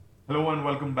Hello and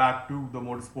welcome back to the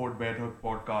Motorsport Better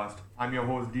podcast. I'm your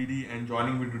host Didi, and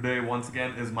joining me today once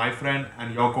again is my friend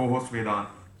and your co-host Vedant.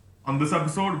 On this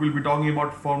episode, we'll be talking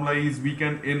about Formula E's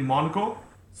weekend in Monaco.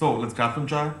 So let's grab some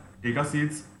chai, take our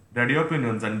seats, ready our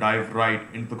opinions, and dive right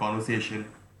into the conversation.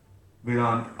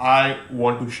 Vedant, I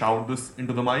want to shout this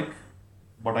into the mic,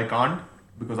 but I can't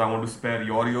because I want to spare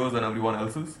your ears and everyone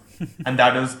else's. And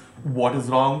that is what is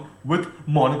wrong with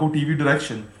Monaco TV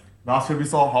direction. Last year we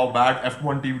saw how bad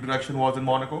F1 TV direction was in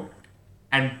Monaco,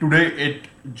 and today it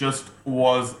just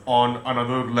was on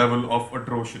another level of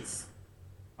atrocious.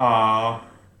 Uh,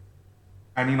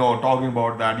 and talking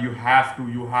about that, you have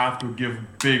to give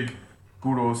big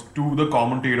kudos to the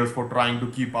commentators for trying to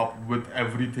keep up with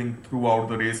everything throughout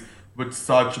the race with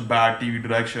such bad TV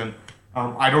direction.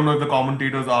 I don't know if the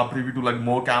commentators are privy to like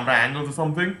more camera angles or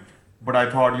something, but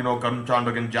I thought Karan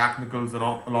Chandak and Jack Nichols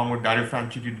along with Dario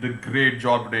Franchitti did a great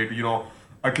job today to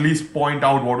at least point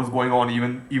out what was going on,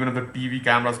 even if the TV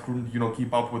cameras couldn't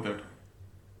keep up with it.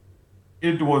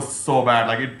 It was so bad.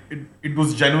 Like it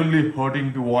was genuinely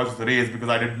hurting to watch the race because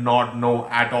I did not know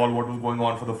at all what was going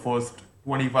on for the first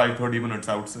 25-30 minutes,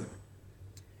 I would say.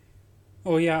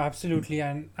 Oh yeah, absolutely.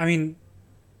 And I mean,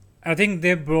 I think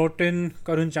they brought in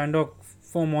Karun Chandok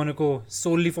for Monaco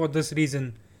solely for this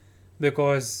reason,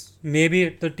 because maybe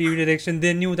the TV direction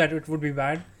they knew that it would be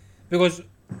bad, because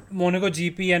Monaco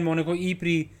GP and Monaco E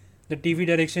Prix, the TV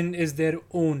direction is their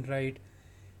own, right?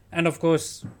 And of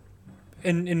course,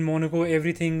 in Monaco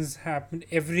everything's happened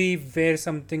everywhere,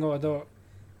 something or other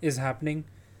is happening.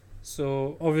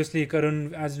 So obviously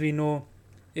Karun, as we know,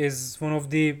 is one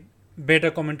of the better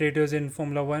commentators in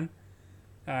Formula One,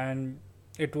 and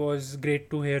it was great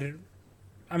to hear.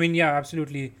 I mean, yeah,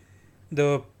 absolutely.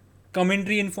 The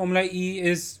commentary in Formula E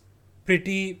is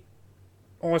pretty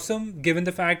awesome, given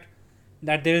the fact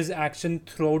that there is action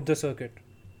throughout the circuit.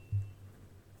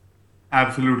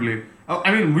 Absolutely.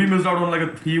 I mean, we missed out on like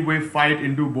a three-way fight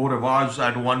into Beau Rivage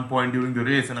at one point during the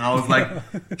race, and I was like,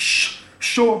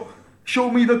 show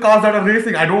me the cars that are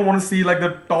racing. I don't want to see like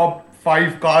the top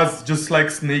five cars just like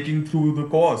snaking through the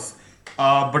course.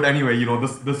 But anyway,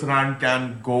 this rant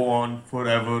can go on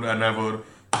forever and ever.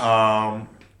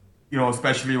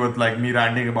 Especially with like me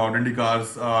ranting about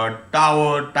IndyCar's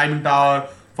timing tower,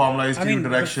 Formula E's I team mean,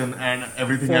 direction, and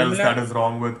everything else that Formula, is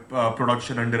wrong with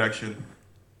production and direction.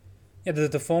 yeah,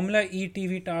 the Formula E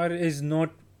TV tower is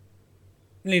not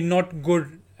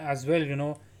good as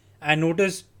well. I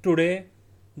noticed today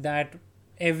that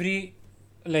every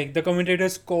like the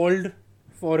commentators called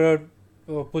for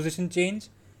a position change,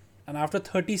 and after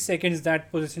 30 seconds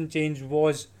that position change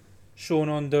was shown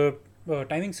on the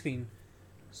timing screen.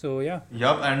 So yeah.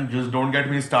 Yep, and just don't get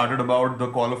me started about the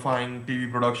qualifying TV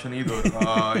production either.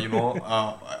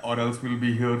 Or else we'll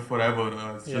be here forever.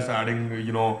 It's just Yeah. adding,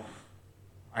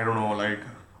 I don't know, like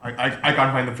I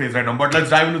can't find the phrase right now. But let's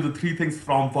dive into the three things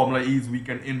from Formula E's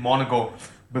weekend in Monaco.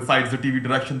 Besides the TV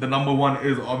direction, the number one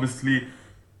is obviously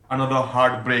another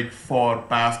heartbreak for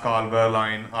Pascal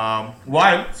Wehrlein.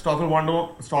 While Stoffel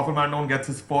Vandoorne gets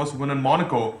his first win in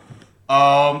Monaco,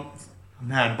 um,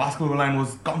 man, Pascal Wehrlein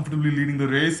was comfortably leading the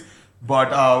race,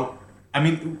 but I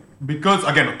mean,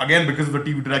 again because of the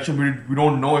TV direction, we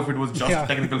don't know if it was just a Yeah.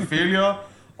 technical failure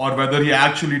or whether he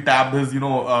actually tapped his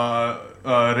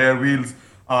rear wheels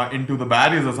into the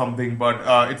barriers or something. But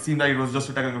it seemed like it was just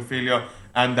a technical failure,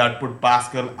 and that put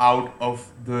Pascal out of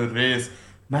the race.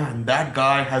 Man, that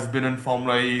guy has been in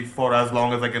Formula E for as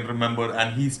long as I can remember,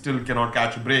 and he still cannot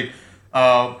catch a break.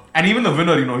 And even the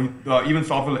winner, even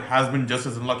Stoffel has been just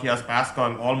as unlucky as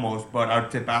Pascal almost, but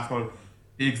I'd say Pascal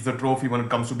takes the trophy when it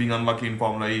comes to being unlucky in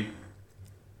Formula E.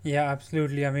 Yeah,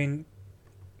 absolutely. I mean,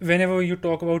 whenever you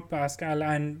talk about Pascal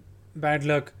and bad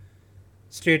luck,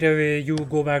 straight away you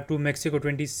go back to Mexico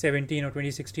 2017 or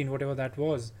 2016, whatever that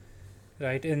was,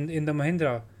 right? In the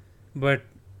Mahindra. But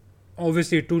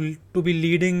obviously to be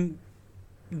leading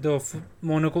the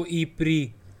Monaco E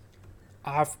Prix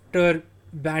after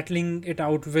battling it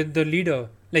out with the leader,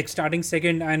 like starting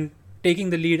second and taking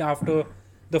the lead after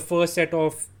the first set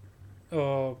of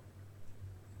uh,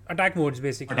 attack modes,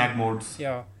 basically. Attack modes.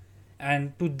 Yeah,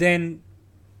 and to then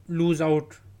lose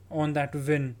out on that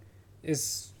win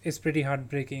is pretty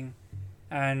heartbreaking.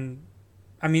 And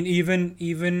I mean,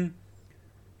 even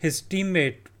his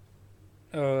teammate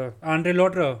Andre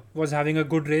Lautre was having a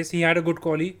good race. He had a good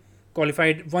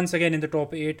qualified once again in the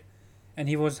top eight, and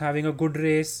he was having a good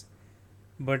race.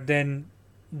 But then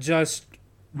just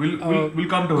We'll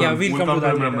come to yeah, him. we'll We'll come to come to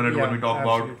that him in a later. minute when Yeah, we talk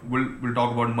about absolutely. we'll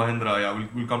talk about Mahindra. Yeah,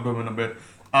 we'll come to him in a bit.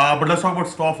 But let's talk about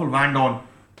Stoffel Vandoorne.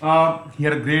 He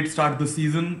had a great start this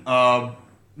season.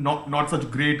 Not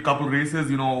such great couple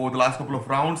races, over the last couple of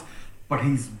rounds. but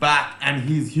he's back and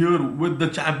he's here with the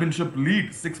championship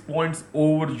lead, 6 points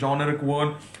over Jean-Eric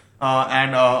Verne,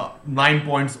 and 9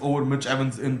 points over Mitch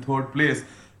Evans in third place.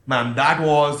 Man, that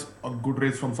was a good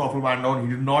race from Stoffel Van Dorn. He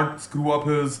did not screw up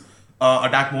his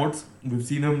attack modes. We've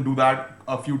seen him do that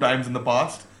a few times in the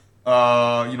past.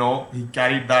 He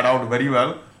carried that out very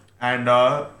well, and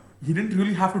he didn't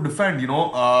really have to defend.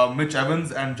 Mitch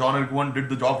Evans and Jean-Eric Verne did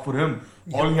the job for him.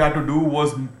 All he had to do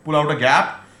was pull out a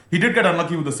gap. He did get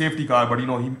unlucky with the safety car, but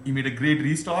he made a great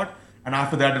restart. And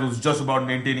after that, it was just about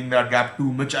maintaining that gap to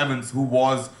Mitch Evans, who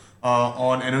was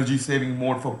on energy saving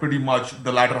mode for pretty much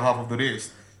the latter half of the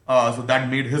race. So that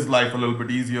made his life a little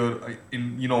bit easier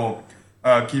in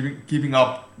keeping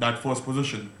up that first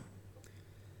position.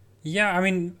 Yeah, I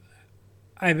mean,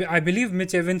 I believe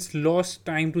Mitch Evans lost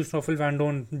time to Stoffel Van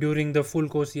Dorn during the full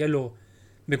course yellow,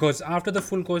 because after the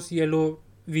full course yellow,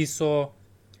 we saw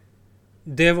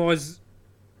there was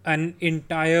an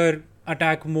entire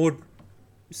attack mode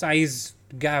size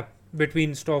gap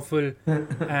between Stoffel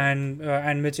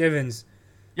and Mitch Evans.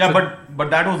 Yeah, So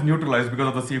but that was neutralized because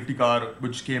of the safety car,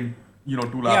 which came two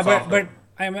yeah, laps after. but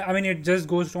I mean, it just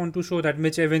goes on to show that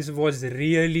Mitch Evans was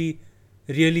really,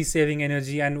 really saving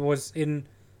energy and was in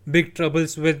big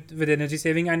troubles with energy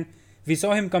saving, and we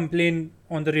saw him complain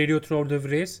on the radio throughout the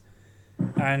race,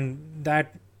 and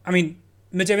that, I mean,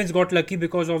 Mitch Evans got lucky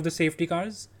because of the safety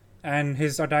cars and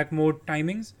his attack mode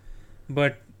timings,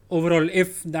 but overall,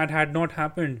 if that had not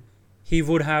happened, he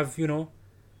would have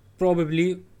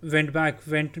probably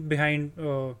went behind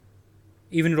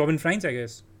even Robin Freins, I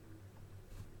guess.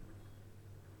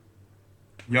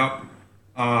 Yep.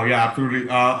 Yeah, absolutely.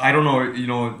 I don't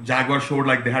know. Jaguar showed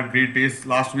like they had great taste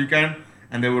last weekend,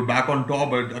 and they were back on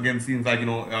top. But again, seems like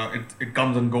it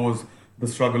comes and goes. The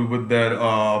struggle with their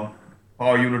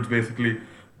power units, basically.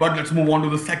 But let's move on to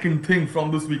the second thing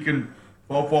from this weekend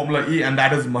for Formula E, and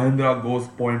that is Mahindra goes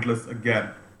pointless again.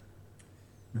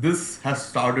 This has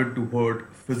started to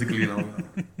hurt physically now.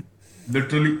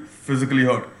 Literally physically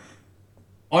hurt.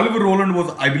 Oliver Rowland was,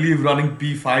 I believe, running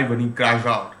P5 when he crashed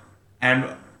out. And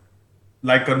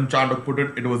like Karan Chandak put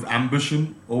it, it was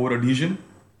ambition over adhesion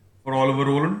for Oliver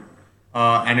Rowland.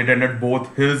 And it ended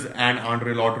both his and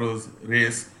Andre Lauter's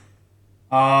race.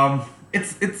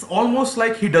 It's almost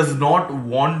like he does not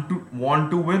want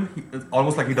to win. It's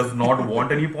almost like he does not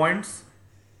want any points.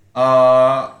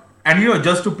 And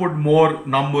just to put more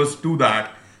numbers to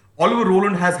that, Oliver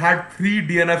Rowland has had 3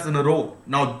 DNFs in a row.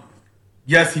 Now,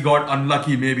 yes, he got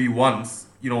unlucky maybe once.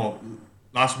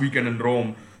 Last weekend in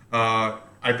Rome,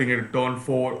 I think it turned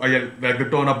four. Yeah, like the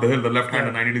turn up the hill, the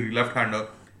left-hander, 90-degree left-hander.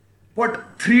 But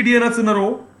 3 DNFs in a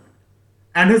row,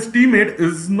 and his teammate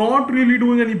is not really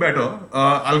doing any better.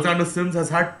 Alexander Sims has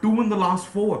had 2 in the last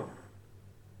 4.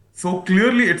 So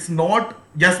clearly, it's not.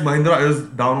 Yes, Mahindra is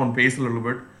down on pace a little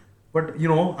bit, but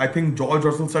I think George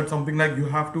Russell said something like, "You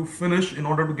have to finish in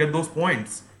order to get those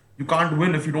points. You can't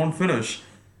win if you don't finish,"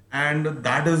 and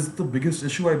that is the biggest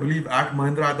issue I believe at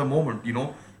Mahindra at the moment.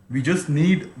 We just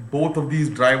need both of these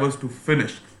drivers to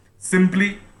finish.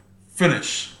 Simply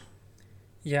finish.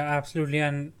 Yeah, absolutely.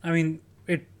 And I mean,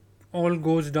 it all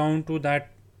goes down to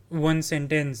that one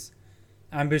sentence: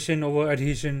 ambition over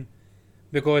adhesion.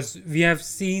 Because we have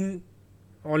seen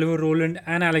Oliver Rowland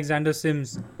and Alexander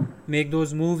Sims make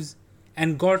those moves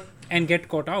and get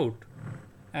caught out.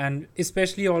 And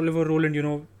especially Oliver Rowland,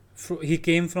 he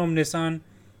came from Nissan.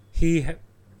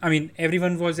 I mean,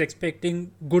 everyone was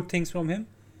expecting good things from him,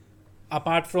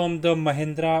 apart from the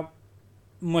Mahindra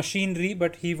machinery,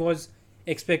 but he was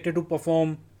expected to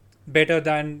perform better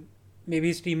than maybe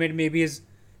his teammate, maybe his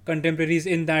contemporaries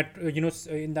in that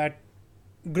in that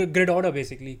grid order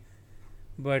basically.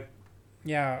 But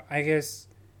yeah, I guess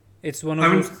it's one of I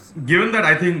mean, those. given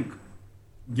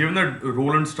that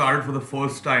Roland started for the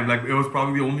first time, like it was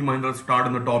probably the only Mahindra to start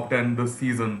in the top 10 this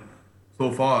season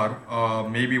so far.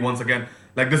 Maybe once again,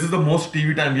 like this is the most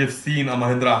TV time we have seen a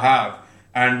Mahindra have.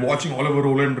 And watching Oliver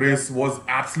Rowland race was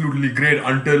absolutely great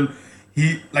until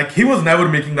he was never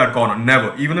making that corner.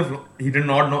 Never. Even if he did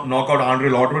not knock out Andre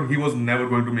Lauter, he was never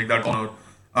going to make that corner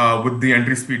with the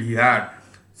entry speed he had.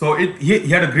 So he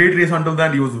had a great race until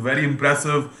then. He was very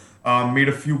impressive. Made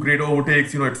a few great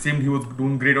overtakes. It seemed he was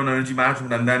doing great on energy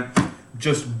management, and then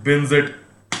just bins it.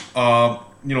 I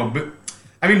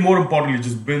mean, more importantly,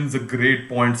 just bins a great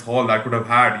points haul that could have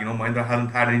had. Mahindra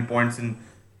hasn't had any points in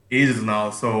ages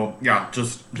now. So yeah,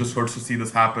 just hurts to see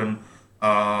this happen,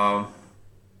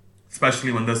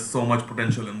 especially when there's so much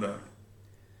potential in there.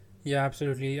 Yeah,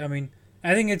 absolutely. I mean,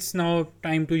 I think it's now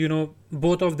time to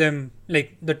both of them,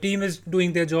 like the team is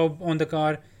doing their job on the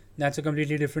car. That's a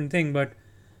completely different thing, but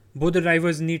both the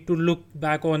drivers need to look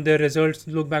back on their results,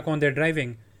 look back on their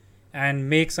driving, and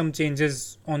make some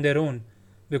changes on their own.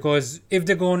 Because if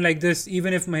they go on like this,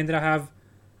 even if Mahindra have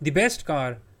the best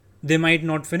car, they might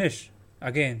not finish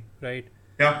again, right?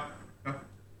 Yeah. Yeah.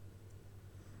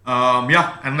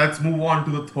 Yeah, and let's move on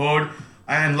to the third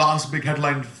and last big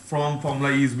headline from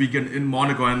Formula E's weekend in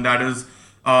Monaco, and that is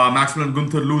Maximilian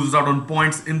Gunther loses out on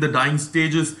points in the dying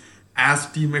stages as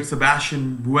teammate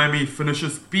Sebastian Buemi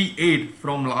finishes P8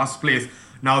 from last place.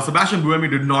 Now, Sebastian Buemi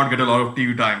did not get a lot of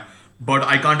TV time, but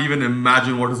I can't even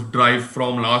imagine what his drive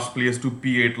from last place to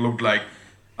P8 looked like.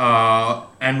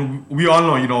 And we all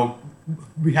know,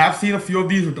 we have seen a few of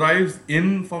these drives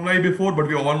in Formula E before, but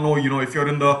we all know, if you're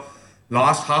in the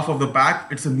last half of the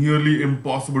pack, it's nearly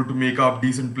impossible to make up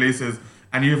decent places.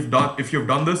 And if you've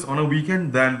done this on a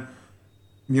weekend, then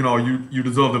you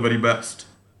deserve the very best.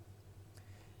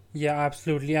 Yeah,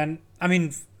 absolutely. And I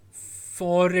mean,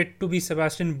 for it to be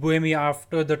Sebastian Buemi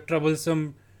after the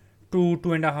troublesome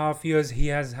 2.5 years he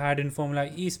has had in Formula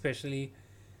E, especially,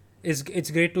 is it's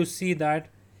great to see that.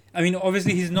 I mean,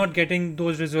 obviously he's not getting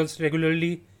those results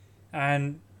regularly,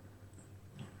 and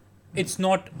it's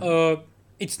not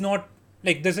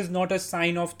like this is not a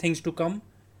sign of things to come,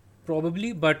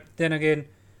 probably. But then again,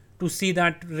 to see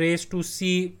that race, to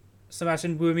see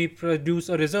Sebastian Buemi produce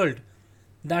a result,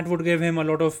 that would give him a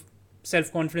lot of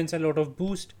self confidence, a lot of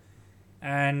boost,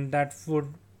 and that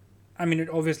would, I mean,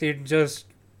 it just,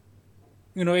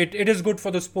 it is good for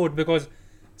the sport, because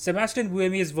Sebastian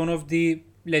Buemi is one of the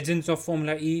legends of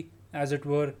Formula E, as it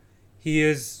were. He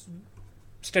is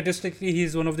statistically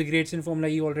he's one of the greats in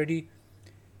Formula E already,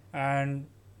 and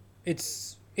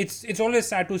it's always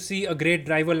sad to see a great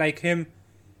driver like him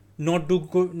not do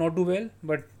well.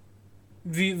 But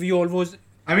we always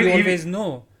I mean, we even, always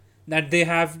know that they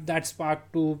have that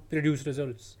spark to produce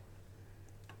results.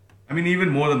 I mean, even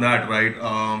more than that, right?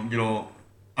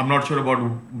 I'm not sure about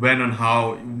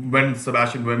when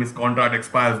Sebastian Buemi's contract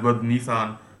expires with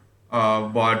Nissan,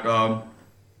 but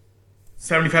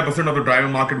 75% of the driver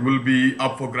market will be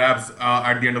up for grabs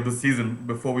at the end of the season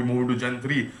before we move into Gen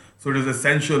 3. So it is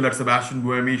essential that Sebastian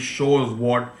Buemi shows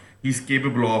what he's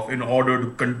capable of in order to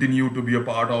continue to be a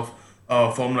part of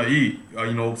Formula E.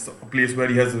 A place where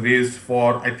he has raced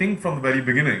for, I think, from the very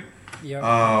beginning, Yeah,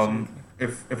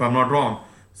 absolutely. if I'm not wrong.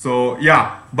 So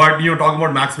yeah, but talking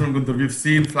about Maximilian Gunther, we've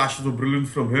seen flashes of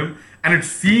brilliance from him, and it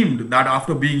seemed that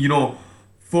after being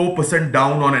 4%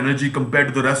 down on energy compared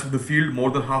to the rest of the field more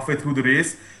than halfway through the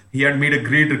race, he had made a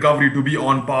great recovery to be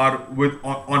on par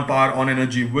on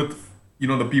energy with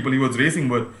the people he was racing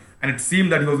with, and it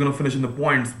seemed that he was going to finish in the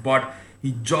points, but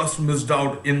he just missed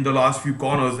out in the last few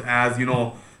corners as he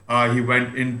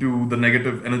went into the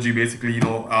negative energy, basically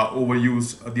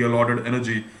overused the allotted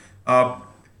energy. Uh,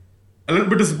 a little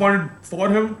bit disappointed for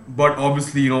him, but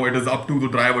obviously, it is up to the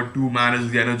driver to manage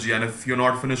the energy. And if you're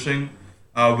not finishing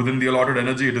within the allotted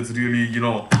energy, it is really,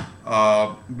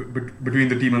 between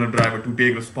the team and the driver to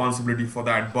take responsibility for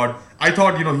that. But I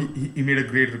thought, he made a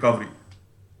great recovery.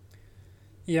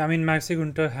 Yeah, I mean, Maxi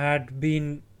Gunter had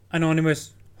been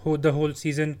anonymous the whole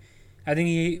season. I think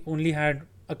he only had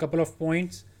a couple of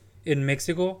points in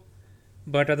Mexico,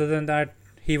 but other than that,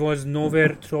 he was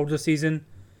nowhere throughout the season.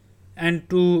 And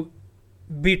to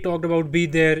be talked about, be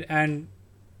there, and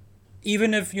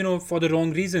even if for the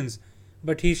wrong reasons,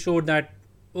 but he showed that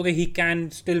okay, he can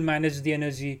still manage the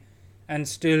energy and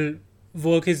still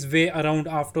work his way around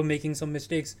after making some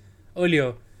mistakes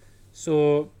earlier.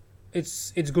 So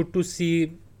it's good to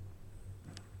see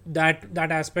that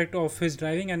aspect of his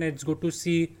driving, and it's good to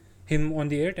see him on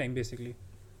the airtime basically.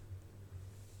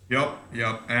 Yep,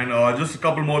 yep. And just a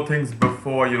couple more things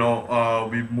before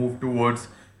we move towards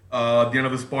the end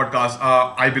of this podcast.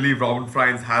 I believe Robin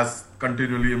Fries has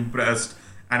continually impressed,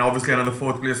 and obviously another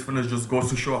fourth place finish just goes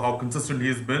to show how consistent he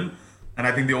has been. And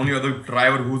I think the only other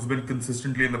driver who's been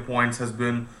consistently in the points has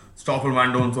been Stoffel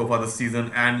Van Dorn so far this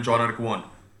season, and John Eric Won.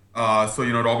 So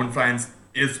Robin Fries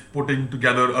is putting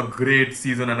together a great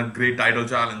season and a great title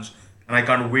challenge, and I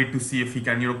can't wait to see if he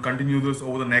can continue this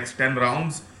over the next 10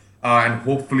 rounds, and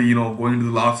hopefully going into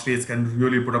the last race can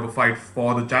really put up a fight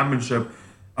for the championship.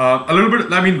 A little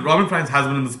bit. I mean, Robin Fries has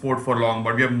been in the sport for long,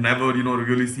 but we have never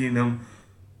really seen him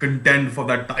contend for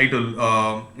that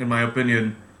title, in my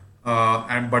opinion.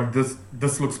 And but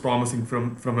this looks promising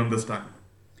from him this time.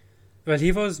 Well,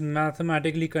 he was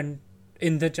mathematically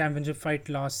in the championship fight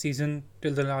last season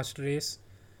till the last race,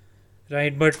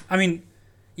 right? But I mean,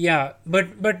 yeah, but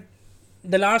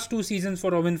the last two seasons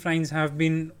for Robin Fries have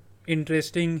been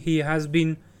interesting. He has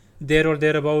been there or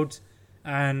thereabouts,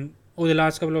 and over the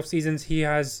last couple of seasons, he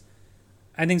has,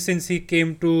 I think, since he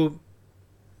came to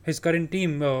his current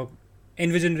team,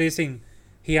 Envision Racing,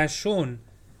 he has shown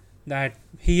that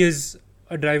he is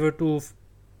a driver to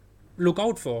look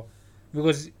out for,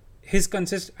 because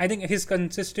I think his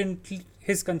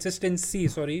consistency,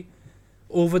 sorry,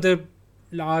 over the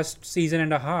last season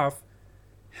and a half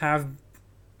have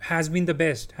has been the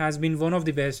best, has been one of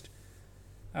the best,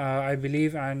 I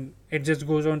believe, and it just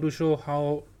goes on to show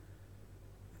how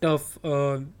tough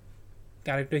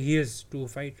character he is to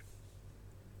fight.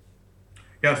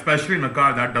 Yeah, especially in a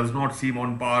car that does not seem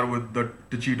on par with the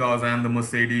Techeetahs and the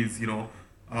Mercedes. He's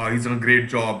done a great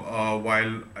job.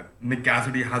 While Nick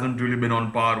Cassidy hasn't really been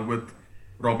on par with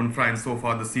Robin Freins so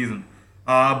far this season.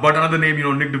 But another name,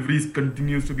 Nick De Vries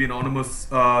continues to be anonymous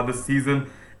this season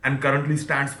and currently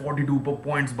stands 42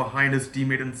 points behind his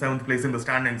teammate in seventh place in the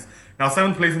standings. Now,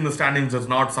 seventh place in the standings does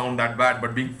not sound that bad,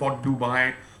 but being 42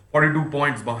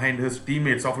 points behind his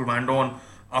teammate Stoffel Van Dorn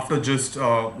after just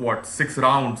 6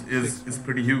 rounds is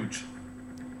pretty huge.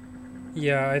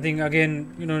 Yeah, I think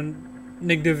again,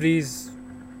 Nick De Vries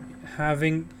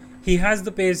having he has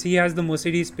the pace, he has the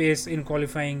Mercedes pace in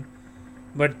qualifying,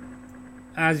 but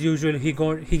as usual, he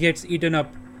gets eaten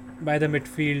up by the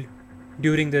midfield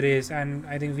during the race, and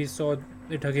I think we saw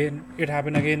it again. It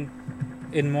happened again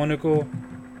in Monaco,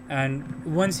 and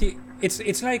once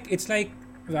it's like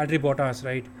Valtteri Bottas,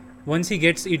 right? Once he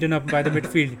gets eaten up by the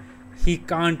midfield, he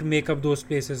can't make up those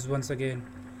spaces once again,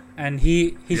 and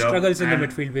he Yep, struggles in the and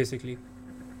midfield basically.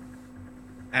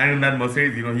 and in that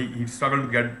Mercedes, he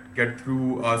struggled to get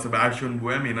through Sebastian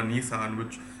Buemi in a Nissan,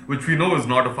 which we know is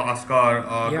not a fast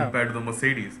car Yeah, compared to the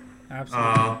Mercedes.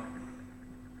 absolutely. Uh,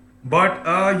 but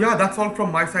yeah, that's all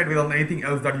from my side. Without anything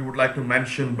else that you would like to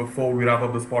mention before we wrap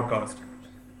up this podcast?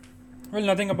 Well,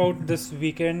 nothing about this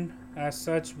weekend as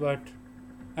such, but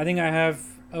I think I have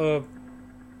a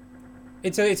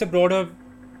it's a broader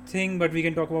thing, but we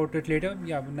can talk about it later.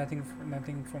 Yeah, but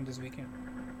nothing from this weekend.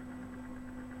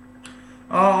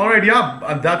 Alright,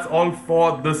 yeah, that's all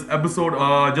for this episode.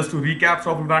 Just to recap,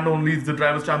 Stoffel Van Dorn leads the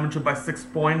Drivers' Championship by 6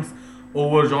 points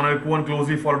over Jean-Eric Cohen,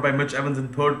 closely followed by Mitch Evans in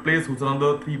third place, who's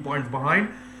another 3 points behind.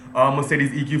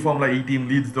 Mercedes EQ Formula E team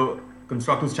leads the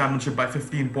Constructors' Championship by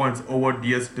 15 points over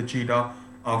DS Techeetah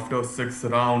after 6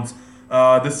 rounds.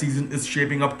 This season is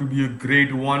shaping up to be a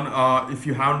great one. If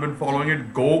you haven't been following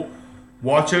it, go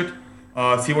watch it.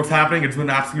 See what's happening. It's been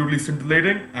absolutely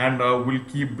scintillating, and we'll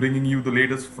keep bringing you the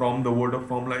latest from the world of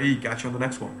Formula E. Catch you on the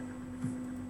next one.